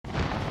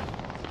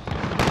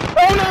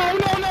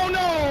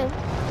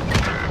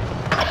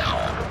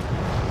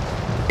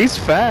He's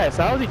fast.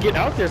 How did he get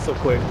out there so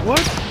quick? What?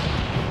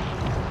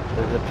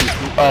 There's a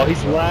PC. Oh,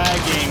 he's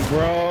lagging,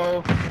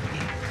 bro.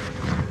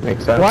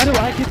 Makes sense. Why do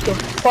I get the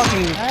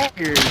fucking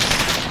hackers?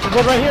 There's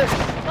one right here.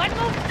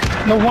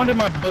 No wonder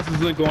my bus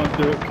isn't going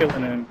through,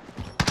 killing him.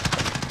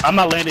 I'm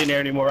not landing there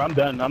anymore. I'm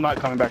done. I'm not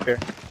coming back there.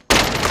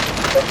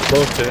 That's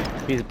bullshit.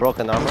 He's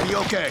broken armor. Are you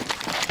okay?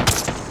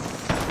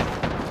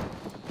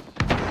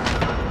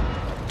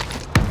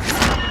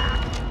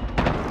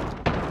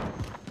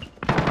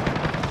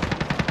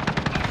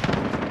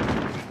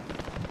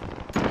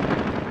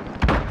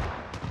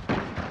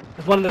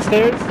 There's one on the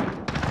stairs.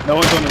 No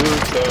one's on the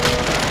roof, so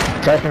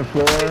Second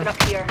floor.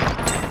 Up here.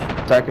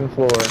 Second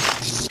floor.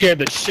 scared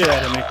the shit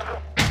out of me.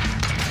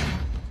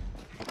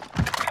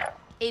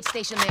 Aid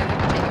station there.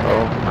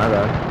 Oh, my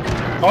bad.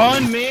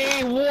 On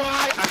me?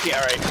 Why? Okay,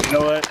 alright. You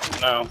know what?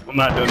 No, I'm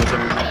not doing this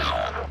anymore.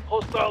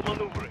 Hostile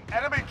maneuvering.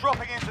 Enemy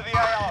dropping into the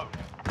AO.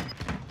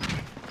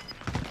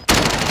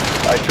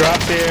 I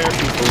dropped there,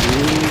 people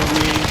leave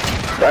me.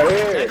 Right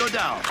here. Go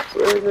down.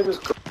 Where is this?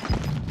 They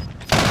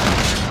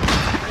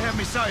have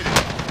me sighted.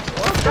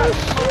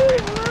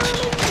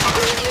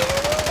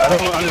 I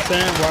don't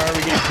understand why are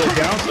we getting put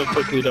down so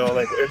quickly though.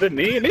 Like, is it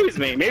me? Maybe it's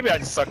me. Maybe I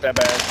just suck that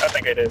bad. I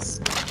think it is.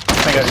 I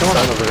think I just suck.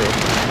 on the roof.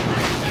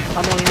 I'm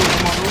on the roof.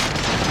 I'm on the roof.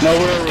 No,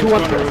 we're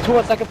Two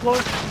on second floor.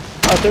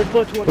 Third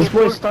floor. Two on This third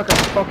floor. boy stuck a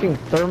fucking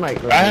thermite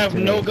grenade I have to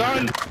no me.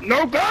 gun.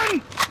 No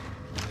gun.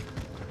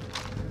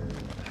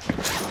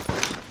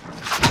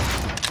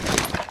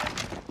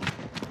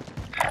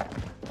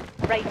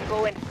 Right,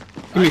 going.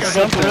 Give me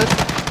something. There's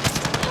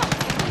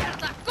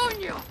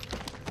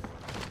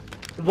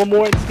one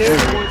more in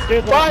stairs. One more in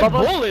stairs. One Five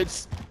above us.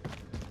 bullets.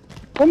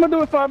 What am I doing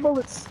with 5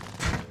 bullets?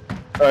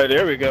 All right,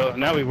 there we go.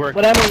 Now we work.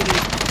 What ammo you need?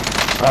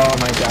 Oh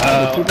my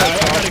god. Keep I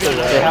gotta get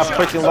They have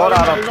freaking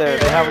loadout up there.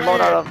 They have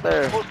loadout up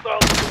there.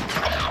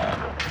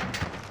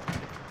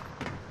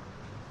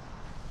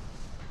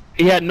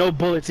 He had no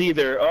bullets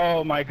either.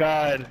 Oh my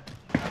god.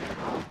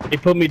 He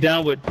put me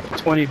down with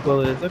 20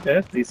 bullets. Okay,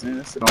 that's decent.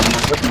 That's normal.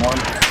 That's norm.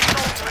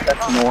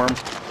 That's norm.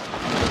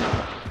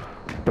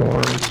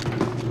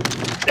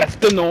 That's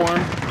the norm.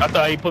 I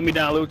thought he put me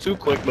down a little too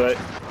quick, but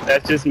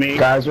that's just me.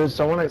 Guys, there's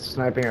someone that's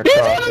sniping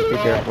across, so be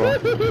careful.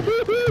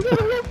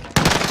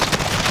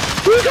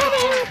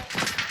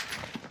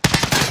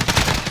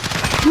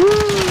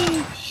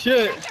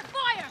 Shit.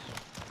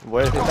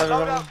 Where is he coming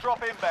Loadout from?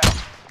 drop inbound.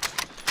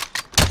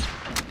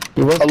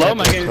 He was Hello,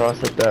 my sniping game.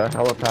 across at the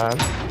helipad.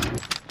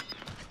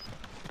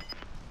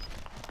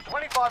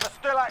 25 are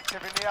still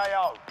active in the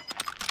AO.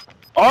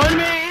 On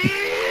me!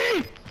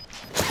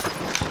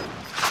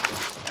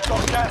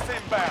 Got gas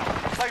inbound.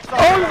 Safe zone.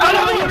 Oh, I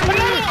don't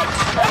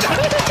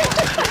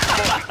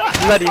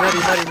Nutty. There's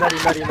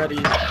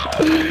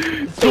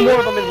two more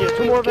of them in here.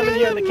 Two more of them in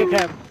here in the kick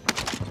cam.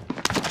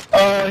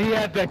 He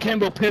had that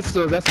Kimbo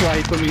pistol. That's why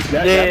he put me.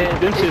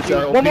 Them shits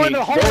are OP. One more in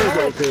the hole. Those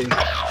are OP.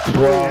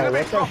 Bro,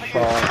 what the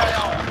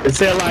fuck? It's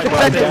their life, bro.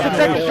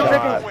 Seconds, Oh,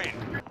 God. Win.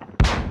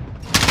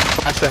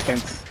 5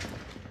 seconds.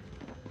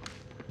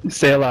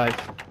 Stay alive.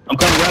 I'm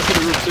coming right to the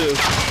roof too.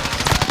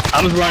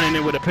 I'm just running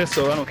in with a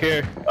pistol. I don't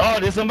care. Oh,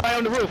 there's somebody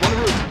on the roof. On the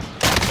roof.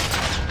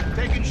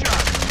 Taking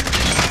shots.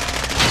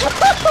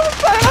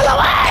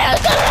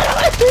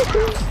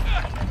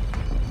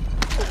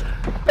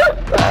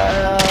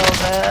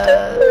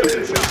 I'm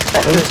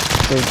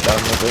so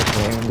done with this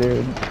game,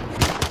 dude.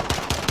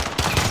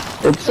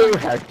 It's so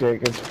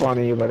hectic, it's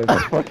funny, but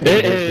it's fucking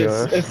It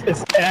ridiculous. is.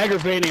 It's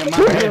aggravating, and my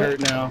head hurt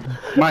now.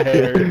 My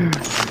head hurt.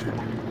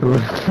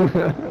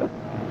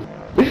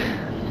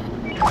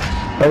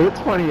 Oh, it's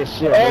funny as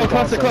shit. Oh, It's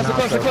cluster. also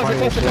not so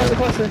funny as shit.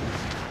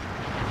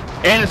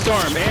 And the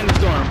storm.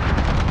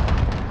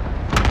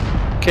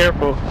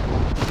 Careful.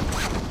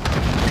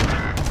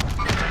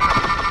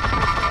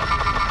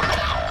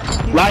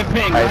 Live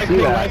ping. Live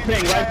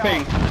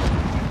ping.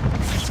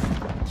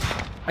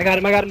 I got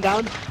him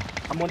down.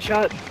 I'm one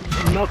shot.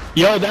 Nope.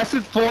 Yo, that's the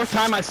 4th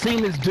time I've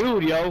seen this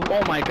dude, yo.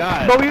 Oh my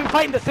god. But we've been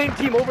fighting the same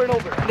team over and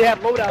over. They have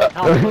loadout.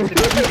 Oh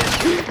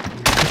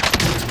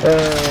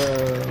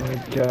my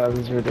god,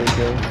 this is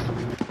ridiculous.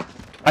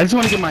 I just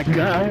want to get my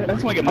gun. I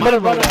just want to get my I'm gonna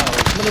run loadout.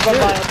 out. I'm gonna run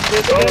by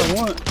upstairs That's all I again.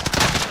 want.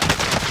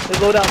 They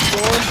loadout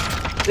storm.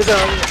 There's a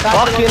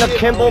Fucking a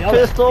Kimbo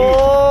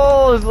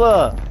pistols!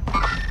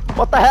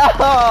 What the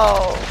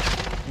hell?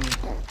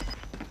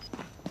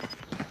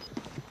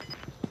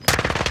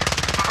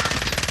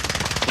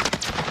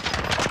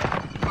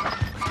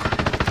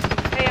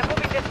 Hey, I'm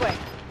moving this way.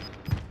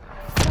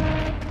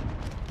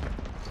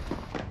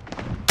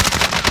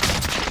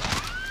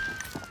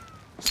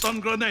 Stun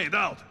grenade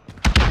out.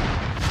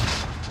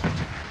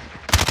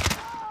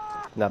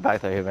 No,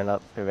 back there. He ran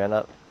up.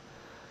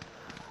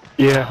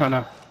 Yeah, I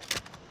know.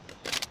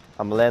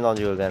 I'm gonna land on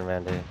you again,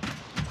 Randy.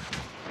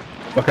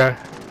 Okay.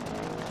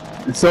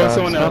 So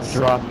someone Stop else.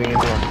 dropping into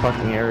a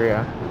fucking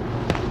area.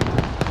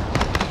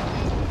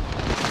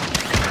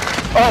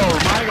 Oh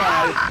my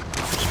god.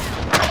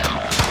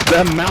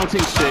 That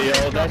mounting shit,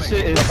 yo. That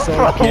shit is so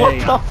Bro, what gay.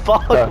 the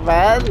fuck,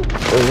 man?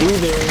 We're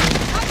leaving.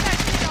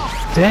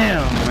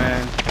 Damn,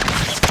 man.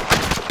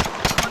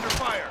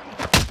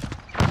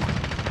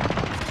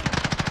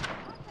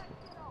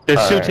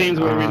 There's two Alright, teams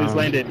where we just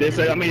landed. There's,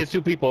 I mean, there's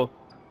two people.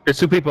 There's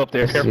two people up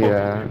there. Careful.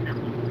 Yeah.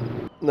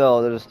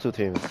 No, there's 2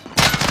 teams.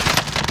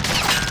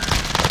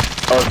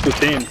 Oh, it's two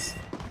teams.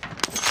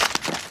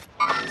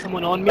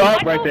 Someone on me. Oh,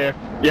 right there.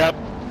 Yep.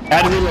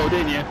 Had to reload,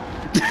 didn't you?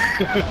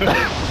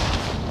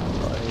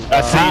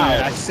 I seen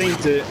it. I seen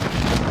it.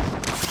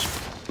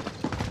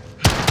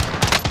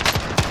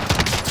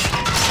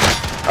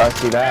 I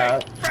see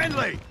that.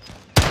 Friendly.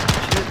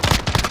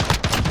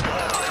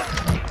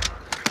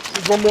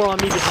 There's one more on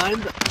me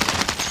behind.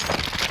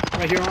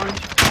 Right here, orange.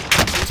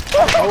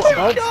 Oh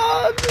my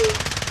god!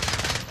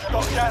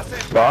 Got gas in.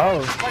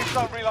 Wow. Safe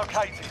zone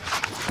relocated.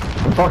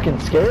 I'm fucking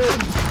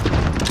scared.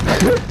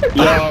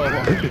 Yo.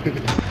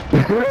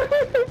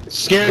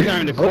 Scared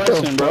time to What the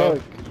question, bro.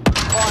 fuck?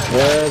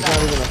 Yeah, it's not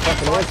even a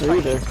fucking answer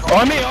either.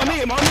 On me,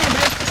 man.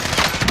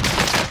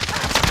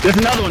 There's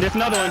another one.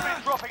 Enemies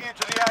dropping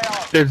into the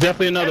AO. There's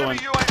definitely another one.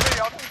 Enemy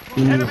UAV on.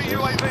 Enemy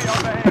UAV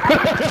overhead.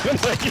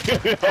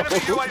 Enemy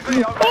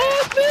UAV overhead.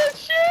 Oh, this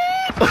shit!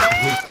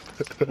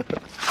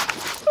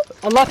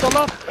 On left,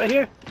 right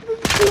here.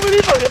 Too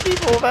many fucking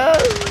people, man!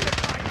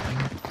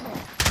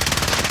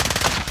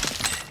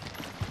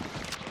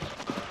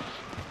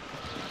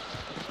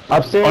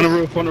 Upstairs. On the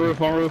roof.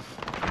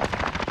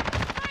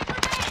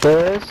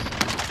 Stairs.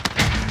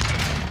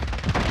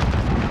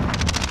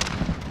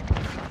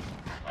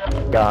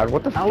 God,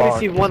 what the I fuck only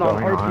see is one on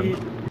going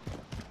RP.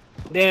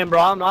 Damn, bro,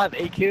 I'm not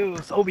have 8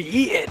 kills. Oh, we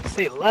eating.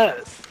 Say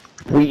less.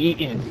 We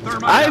eating.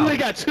 I only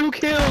got 2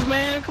 kills,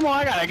 man. Come on,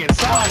 I gotta get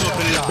some up in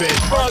this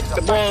bitch. Fuck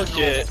the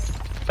bullshit.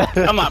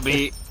 I'm not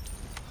beat.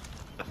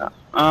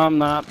 I'm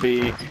not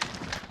beat.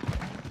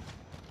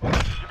 You're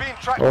being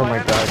tracked Oh by my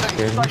enemy God, teams.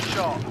 scared me. Stay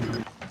sharp.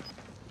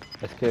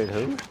 I scared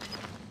who?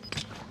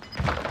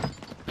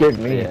 Scared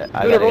me. Yeah, I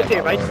We're gonna gotta get rotate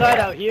my right loadout. side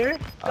out here.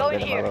 I'll Go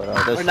get in my here.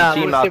 loadout. There's Or a not,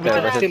 team we'll out stay there.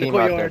 with There's a the team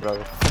out there, courtyard. bro.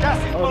 Gas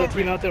is Oh, the moving.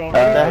 team out there on The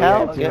right.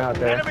 hell? Yeah, team out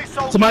there. Enemy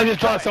soldiers. Somebody just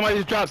dropped.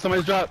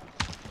 Somebody's dropped.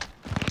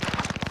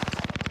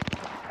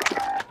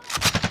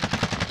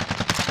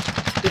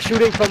 They're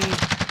shooting from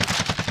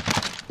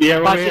Yeah,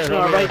 right position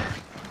here. on our Right. right.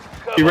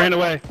 He ran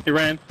away. He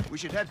ran. We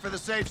should head for the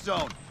safe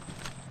zone.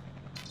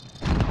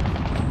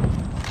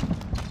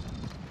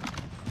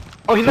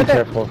 Oh, he's Be right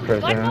there. careful,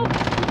 prisoner.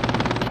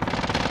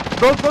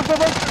 Bro.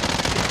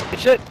 Good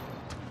shit.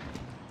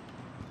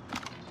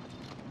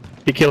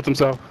 He killed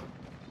himself.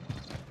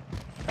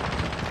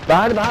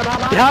 Behind.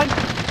 Behind.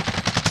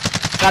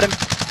 Got him.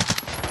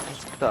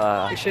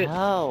 The Good shit.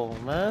 hell,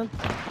 man?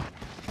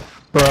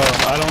 Bro,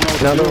 I don't know what to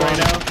Another do right one.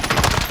 now.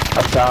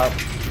 Up top.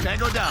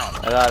 Tango down.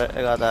 I got it.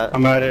 I got that.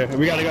 I'm out of here.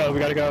 We gotta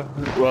go.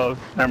 Well,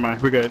 never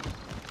mind. We're good.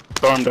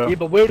 Storm though. Yeah,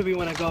 but where do we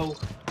want to go?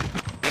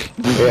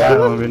 I Yeah.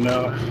 don't even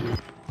know.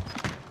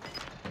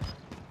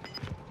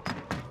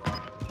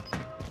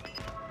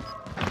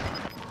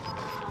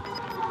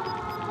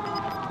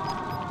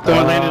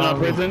 Someone landed on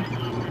prison?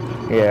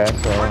 Yeah,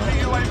 so.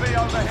 Friendly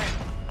UAV overhead.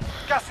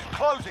 Gas is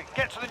closing.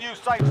 Get to the new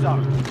safe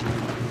zone.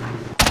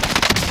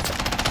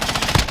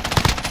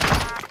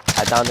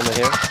 I downed him in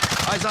here.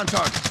 Eyes on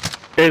target.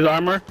 Here's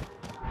armor.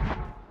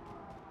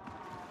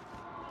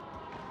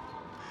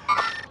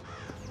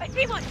 I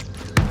see one.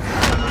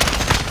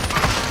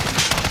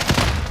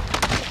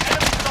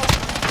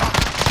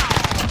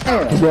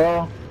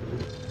 Bro.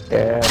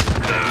 Yeah.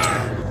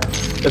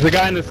 There's a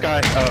guy in the sky.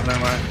 Oh, never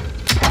mind.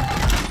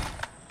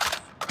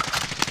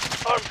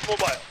 Arms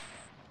mobile.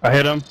 I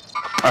hit him.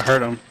 I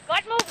hurt him.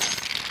 Got move.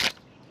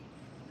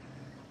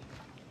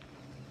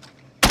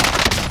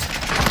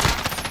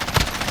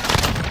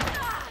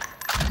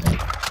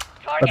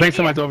 I think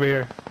somebody's over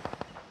here.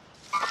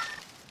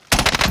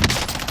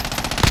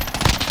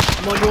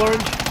 I'm on you,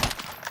 orange.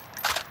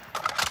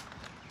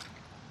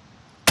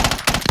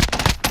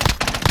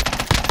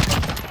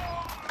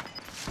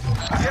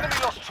 The enemy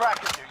lost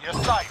track of you. You're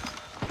safe.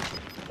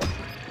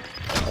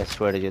 I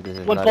swear to you, this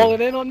is One nutty.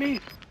 falling in on me.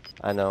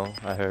 I know.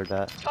 I heard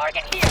that.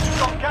 Target here.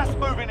 Got gas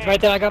moving in. Right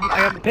there. I got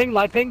a ping.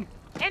 Live ping.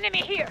 Enemy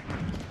here.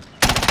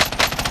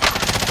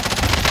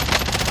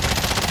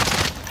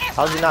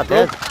 How's he not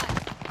dead?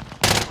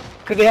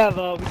 Cause they have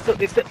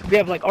we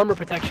have like armor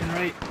protection,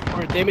 right?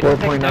 Or damage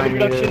protection, 4.9 damage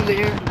reduction in the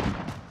meters. air.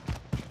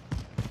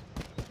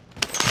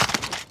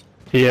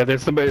 Yeah,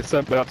 there's somebody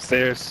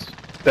upstairs.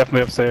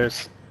 Definitely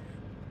upstairs.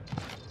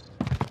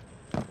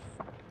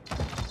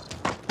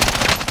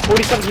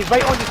 47. He's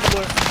right on you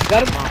somewhere.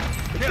 Got him.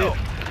 Kill.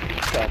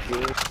 That's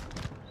it.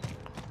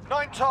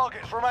 9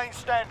 targets remain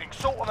standing.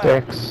 Sort them out.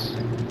 6.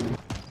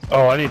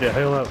 Oh, I need to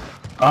heal up.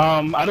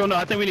 I don't know.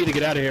 I think we need to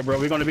get out of here, bro.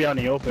 We're gonna be out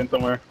in the open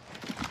somewhere.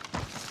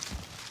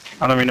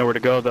 I don't even know where to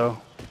go though.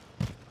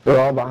 They're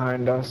all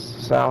behind us.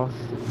 South.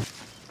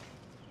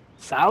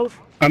 South?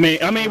 I mean,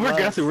 we're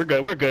guessing. We're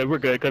good,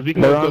 because we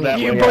can They're go on that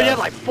the- way. Bro, you Yeah. have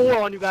like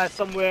 4 on you guys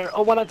somewhere.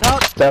 Oh, one on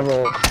top.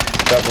 Several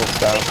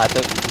south. I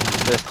think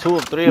there's 2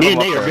 or 3 of Me them and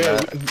up Nate are there,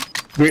 good.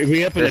 man.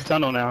 We up in the There's-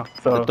 tunnel now.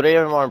 The So. 3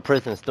 of them are in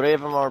prisons. 3 of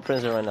them are in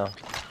prison right now.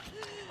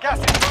 Gas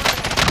is moving.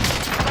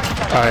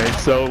 All right.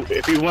 So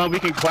if you want, we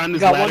can climb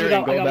this got one, ladder and I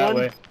go got that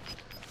one. way.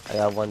 I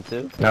got 1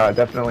 too. No,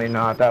 definitely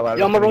not. That ladder.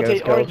 Yo, I'm gonna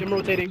rotate. Orange, I'm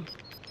rotating.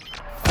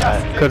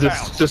 Gas is Because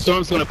inbound. the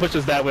storm's gonna push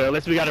us that way.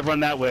 Unless we gotta run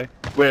that way,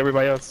 where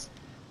everybody else.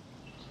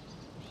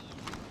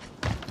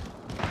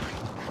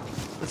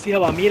 Let's see how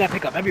about me and I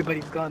pick up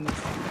everybody's guns.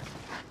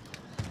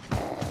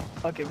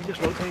 Okay, we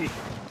just rotate.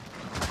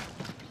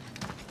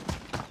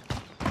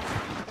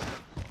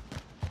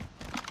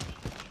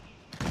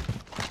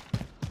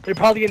 They're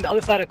probably in the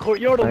other side of the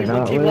courtyard, only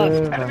one team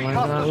left. Enemy No,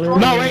 cluster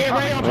right strike. here,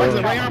 right here on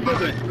prison, right here on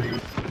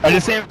prison. I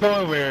just can't go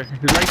over.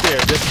 Right there.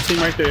 This team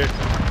right there.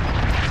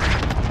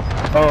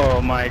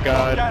 Oh my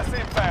god. Gas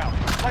inbound.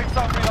 Safe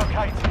zone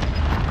relocated.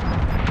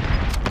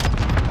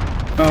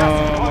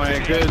 Oh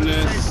my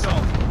goodness.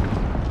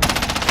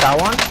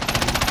 Got one?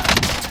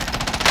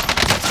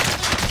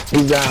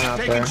 He's down out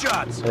there.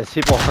 There's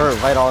people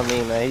hurt right on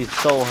me, man. He's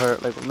so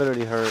hurt, like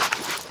literally hurt.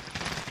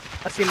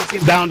 I see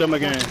him. Downed him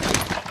again.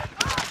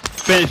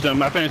 Finished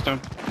him. I finished him.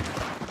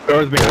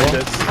 Doors behind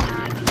us.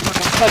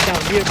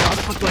 Touchdown here, bro. I'm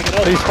supposed to it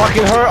up. He's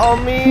fucking hurt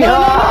on me. No!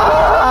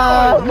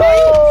 No!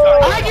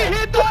 I get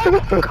hit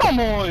though! Come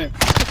on!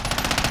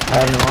 I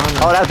have no armor.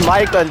 Oh, that's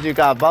my guns you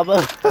got,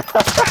 Bubba.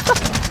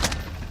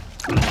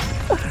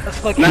 That's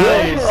fucking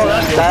Nice, oh,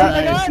 that's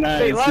nice,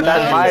 nice.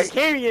 That's my-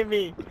 carrying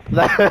me.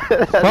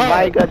 That's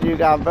my gun you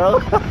got, bro.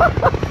 Bro,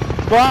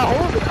 I'll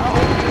hold it. I'll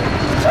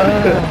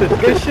hold it.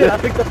 Good shit. I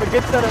picked up a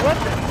good set of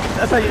weapons.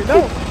 That's how you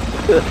know.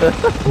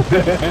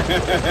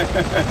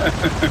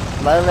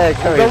 My man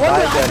carries No my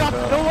wonder, gun,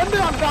 bro. no wonder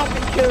I'm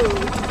dropping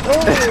kills.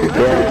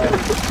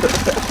 Oh,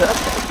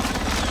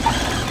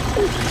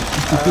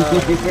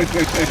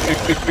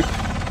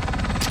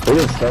 It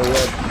is so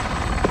good.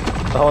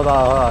 Hold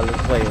on.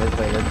 Let's wait. Let's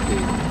see.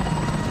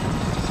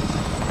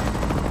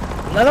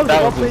 That was a That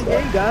well was played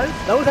good. game, guys.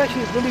 That was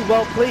actually really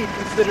well played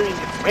considering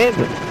it's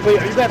random. Wait,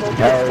 are you guys on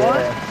Hell PS1?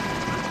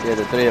 yeah. Yeah,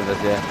 the three of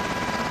us, yeah.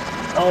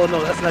 Oh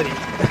no, that's nutty.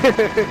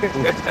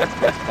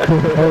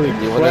 Holy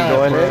You wanna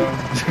go in there?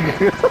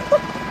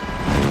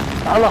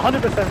 I'll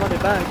 100% run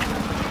it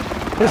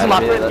back. This is my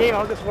first game,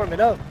 I'll just warm it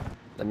up.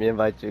 Let me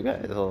invite you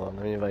guys. Hold on,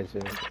 let me invite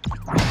you.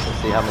 Let's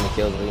see how many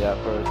kills we got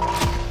first.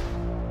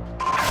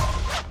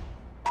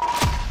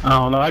 I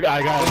don't know. I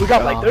got. We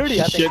got like 30,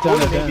 I think, shit ton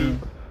 40 of maybe.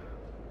 them.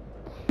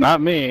 Not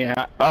me. I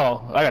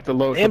got the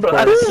lowest. And bro,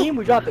 as a team,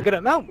 we dropped a good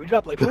amount. We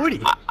dropped like 40.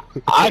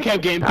 I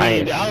kept getting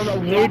paid. Nice. I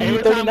don't know. 30,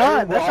 Every time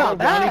 39, we're that's all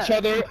not around bad. each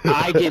other,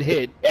 I get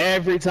hit.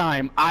 Every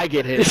time I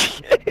get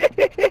hit.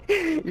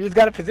 You just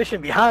gotta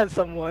position behind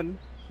someone.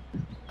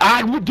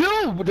 I would do.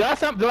 The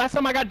last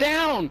time I got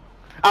down,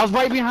 I was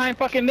right behind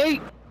fucking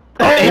Nate.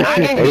 And I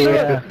get hit.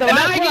 Yeah. The And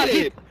last I one get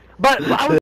it. But I was